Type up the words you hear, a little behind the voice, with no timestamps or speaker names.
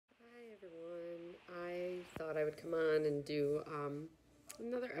would come on and do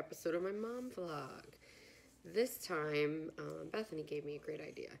another episode of my mom vlog. This time, Bethany gave me a great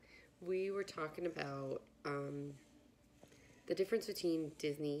idea. We were talking about the difference between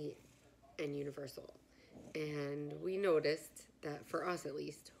Disney and Universal. And we noticed that for us at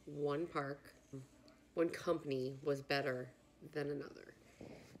least, one company was better than another.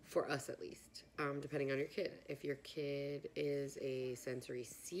 For us at least, depending on your kid. If your kid is a sensory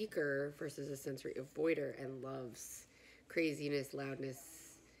seeker versus a sensory avoider and loves craziness,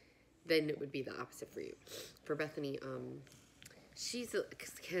 loudness, then it would be the opposite for you. For Bethany,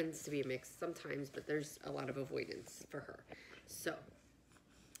 tends to be a mix sometimes, but there's a lot of avoidance for her. So,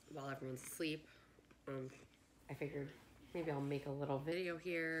 while everyone's asleep, I figured maybe I'll make a little video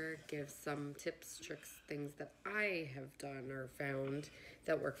here, give some tips, tricks, things that I have done or found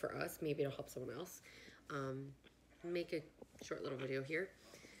that work for us. Maybe it'll help someone else. Make a short little video here.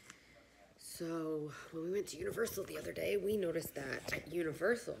 So when we went to Universal the other day, we noticed that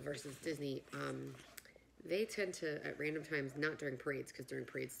Universal versus Disney, they tend to, at random times, not during parades, because during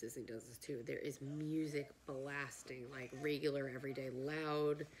parades Disney does this too, there is music blasting, like regular, everyday,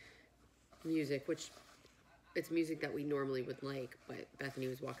 loud music, which it's music that we normally would like, but Bethany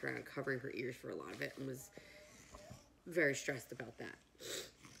was walking around covering her ears for a lot of it and was very stressed about that.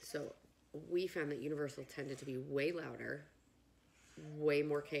 So we found that Universal tended to be way louder, way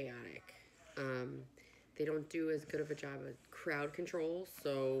more chaotic. They don't do as good of a job of crowd control,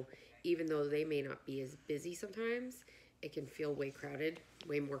 so even though they may not be as busy sometimes, it can feel way crowded,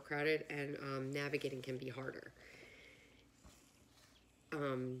 way more crowded, and navigating can be harder.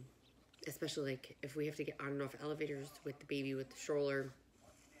 Especially like if we have to get on and off elevators with the baby with the stroller,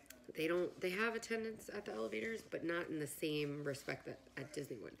 they have attendants at the elevators, but not in the same respect that at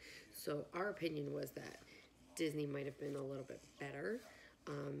Disney would. So our opinion was that Disney might have been a little bit better.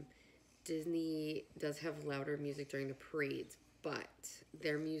 Disney does have louder music during the parades, but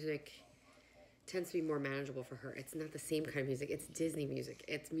their music tends to be more manageable for her. It's not the same kind of music. It's Disney music.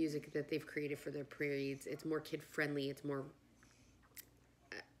 It's music that they've created for their parades. It's more kid-friendly.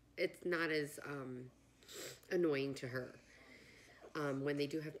 It's not as annoying to her. When they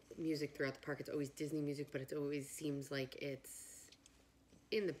do have music throughout the park, it's always Disney music, but it always seems like it's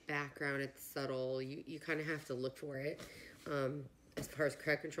in the background. It's subtle. You kind of have to look for it. As far as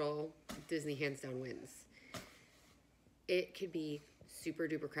crowd control, Disney hands down wins. It could be super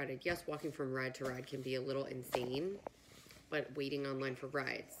duper crowded. Yes, walking from ride to ride can be a little insane, but waiting online for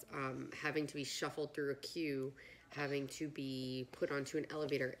rides, having to be shuffled through a queue, having to be put onto an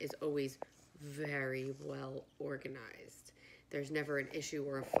elevator is always very well organized. There's never an issue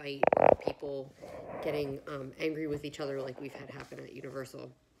or a fight or people getting angry with each other like we've had happen at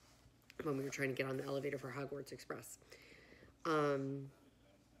Universal when we were trying to get on the elevator for Hogwarts Express.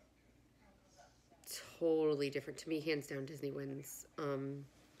 Totally different. To me, hands down, Disney wins. And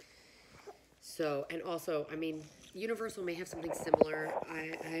also, I mean, Universal may have something similar.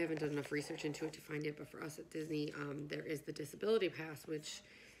 I haven't done enough research into it to find it, but for us at Disney, there is the Disability Pass, which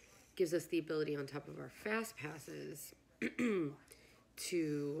gives us the ability on top of our Fast Passes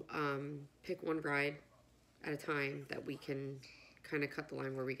to pick one ride at a time that we can kind of cut the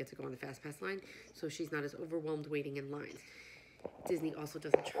line where we get to go on the Fast Pass line, so she's not as overwhelmed waiting in lines. Disney also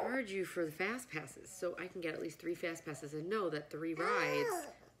doesn't charge you for the Fast Passes, so I can get at least 3 Fast Passes and know that 3 rides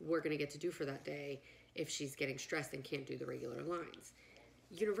we're going to get to do for that day if she's getting stressed and can't do the regular lines.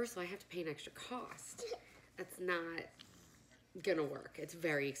 Universal, I have to pay an extra cost. That's not going to work. It's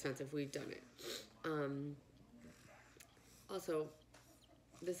very expensive. We've done it. Also,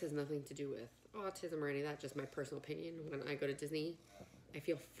 this has nothing to do with autism or any of that, just my personal opinion. When I go to Disney, I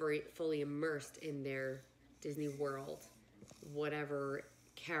feel fully immersed in their Disney world. Whatever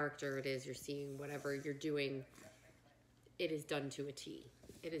character it is you're seeing, whatever you're doing, it is done to a T.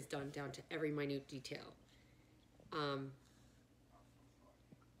 It is done down to every minute detail.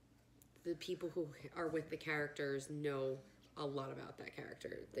 The people who are with the characters know a lot about that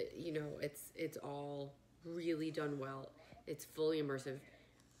character. It's all really done well. It's fully immersive,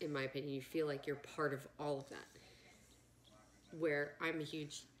 in my opinion. You feel like you're part of all of that. Where I'm a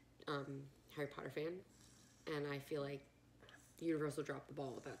huge Harry Potter fan, and I feel like Universal dropped the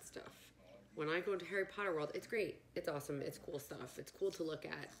ball with that stuff. When I go into Harry Potter World, it's great. It's awesome. It's cool stuff. It's cool to look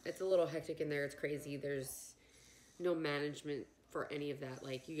at. It's a little hectic in there. It's crazy. There's no management for any of that.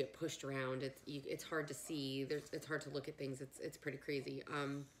 Like, you get pushed around. It's hard to see. It's hard to look at things. It's pretty crazy.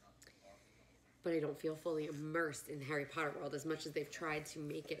 But I don't feel fully immersed in Harry Potter World as much as they've tried to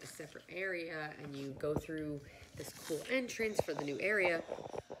make it a separate area and you go through this cool entrance for the new area.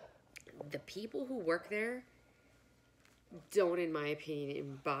 The people who work there don't, in my opinion,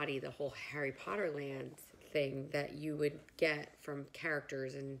 embody the whole Harry Potter land thing that you would get from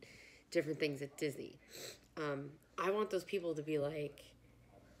characters and different things at Disney. I want those people to be like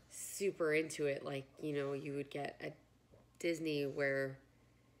super into it, like, you know, you would get at Disney where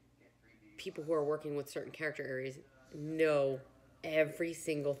people who are working with certain character areas know every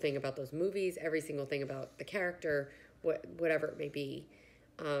single thing about those movies, every single thing about the character, whatever it may be.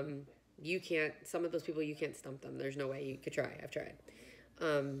 You can't, some of those people, you can't stump them. There's no way. You could try. I've tried.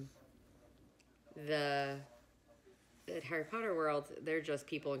 Um, the Harry Potter world, they're just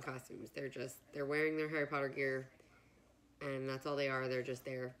people in costumes. They're wearing their Harry Potter gear, and that's all they are. They're just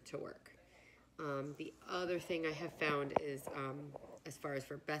there to work. The other thing I have found is, as far as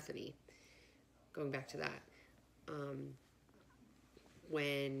for Bethany, going back to that,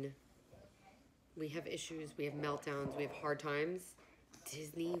 when we have issues, we have meltdowns, we have hard times,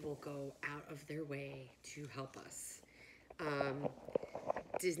 Disney will go out of their way to help us.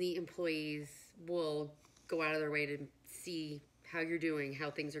 Disney employees will go out of their way to see how you're doing,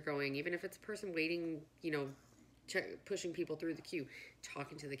 how things are going, even if it's a person waiting, you know, pushing people through the queue,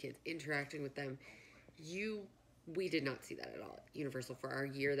 talking to the kids, interacting with them. We did not see that at all at Universal for our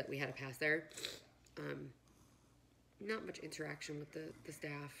year that we had a pass there. Not much interaction with the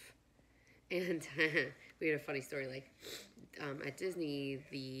staff. And we had a funny story, like, at Disney,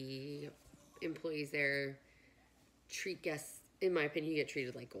 the employees there treat guests, in my opinion, you get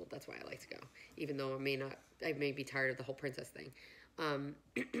treated like gold. That's why I like to go. Even though I may be tired of the whole princess thing.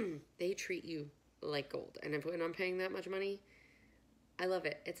 They treat you like gold. And when I'm paying that much money, I love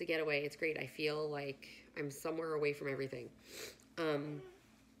it. It's a getaway. It's great. I feel like I'm somewhere away from everything.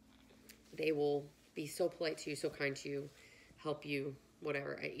 They will be so polite to you, so kind to you, help you,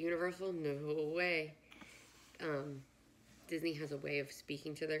 whatever. At Universal, no way. Disney has a way of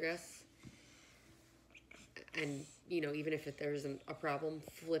speaking to their guests. And, you know, even if there isn't a problem,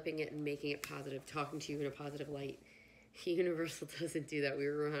 flipping it and making it positive, talking to you in a positive light. Universal doesn't do that. We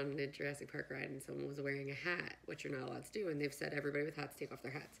were on a Jurassic Park ride and someone was wearing a hat, which you're not allowed to do. And they've said everybody with hats take off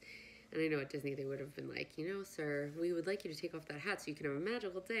their hats. And I know at Disney they would have been like, you know, sir, we would like you to take off that hat so you can have a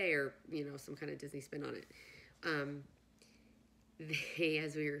magical day, or, you know, some kind of Disney spin on it. They,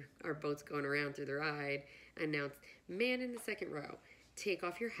 as our boat's going around through the ride, announced, man in the second row, take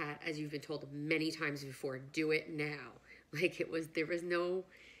off your hat as you've been told many times before. Do it now. Like, there was no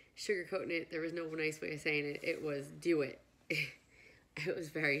sugarcoating it. There was no nice way of saying it. It was, do it. It was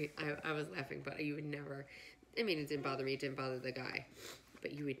I was laughing, but you would never, I mean, it didn't bother me. It didn't bother the guy.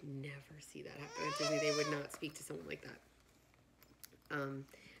 But you would never see that happen at Disney. They would not speak to someone like that.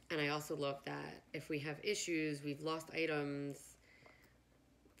 And I also love that if we have issues, we've lost items,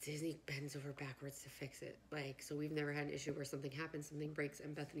 Disney bends over backwards to fix it. Like, so we've never had an issue where something happens, something breaks,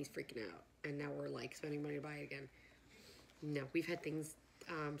 and Bethany's freaking out. And now we're, like, spending money to buy it again. No, we've had things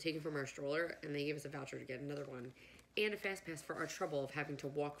taken from our stroller, and they gave us a voucher to get another one. And a fast pass for our trouble of having to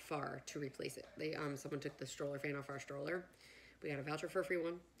walk far to replace it. Someone took the stroller fan off our stroller. We got a voucher for a free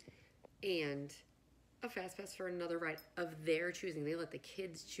one, and a fast pass for another ride of their choosing. They let the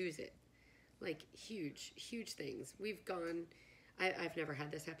kids choose it. Like, huge, huge things. We've gone, I've never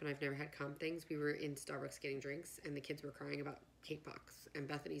had this happen. I've never had comp things. We were in Starbucks getting drinks, and the kids were crying about cake pops, and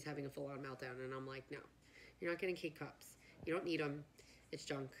Bethany's having a full-on meltdown, and I'm like, no, you're not getting cake pops. You don't need them. It's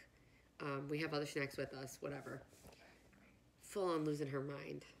junk. We have other snacks with us, whatever. Full-on losing her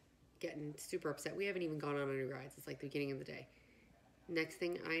mind, getting super upset. We haven't even gone on any rides. It's like the beginning of the day. Next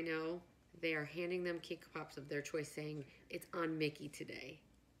thing I know, they are handing them cake pops of their choice saying, it's on Mickey today.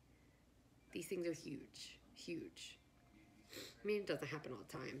 These things are huge, huge. I mean, it doesn't happen all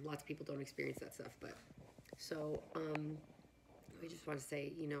the time. Lots of people don't experience that stuff, but so we just want to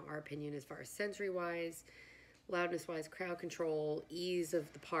say, you know, our opinion as far as sensory-wise, loudness-wise, crowd control, ease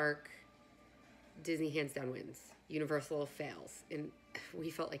of the park, Disney hands down wins. Universal fails, and we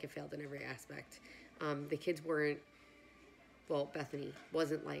felt like it failed in every aspect. The kids weren't, well, Bethany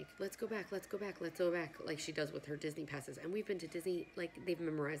wasn't like, let's go back, let's go back, let's go back, like she does with her Disney passes. And we've been to Disney, like, they've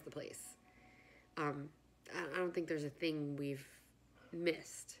memorized the place. I don't think there's a thing we've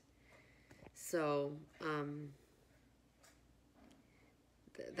missed. So,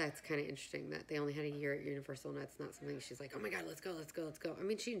 that's kind of interesting that they only had a year at Universal, and that's not something she's like, oh my God, let's go, let's go, let's go. I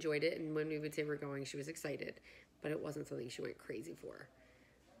mean, she enjoyed it, and when we would say we're going, she was excited, but it wasn't something she went crazy for.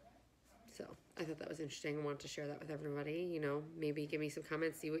 So I thought that was interesting. I wanted to share that with everybody. You know, maybe give me some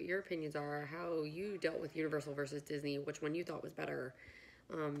comments, see what your opinions are, how you dealt with Universal versus Disney, which one you thought was better.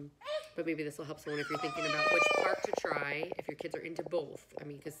 But maybe this will help someone if you're thinking about which park to try, if your kids are into both. I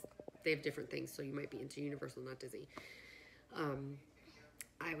mean, because they have different things, so you might be into Universal, not Disney.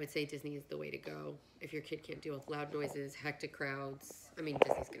 I would say Disney is the way to go if your kid can't deal with loud noises, hectic crowds. I mean,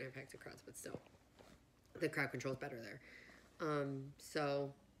 Disney's going to have hectic crowds, but still. The crowd control is better there.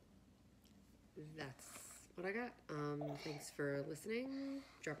 So that's what I got. Thanks for listening.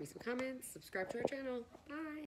 Drop me some comments. Subscribe to our channel. Bye.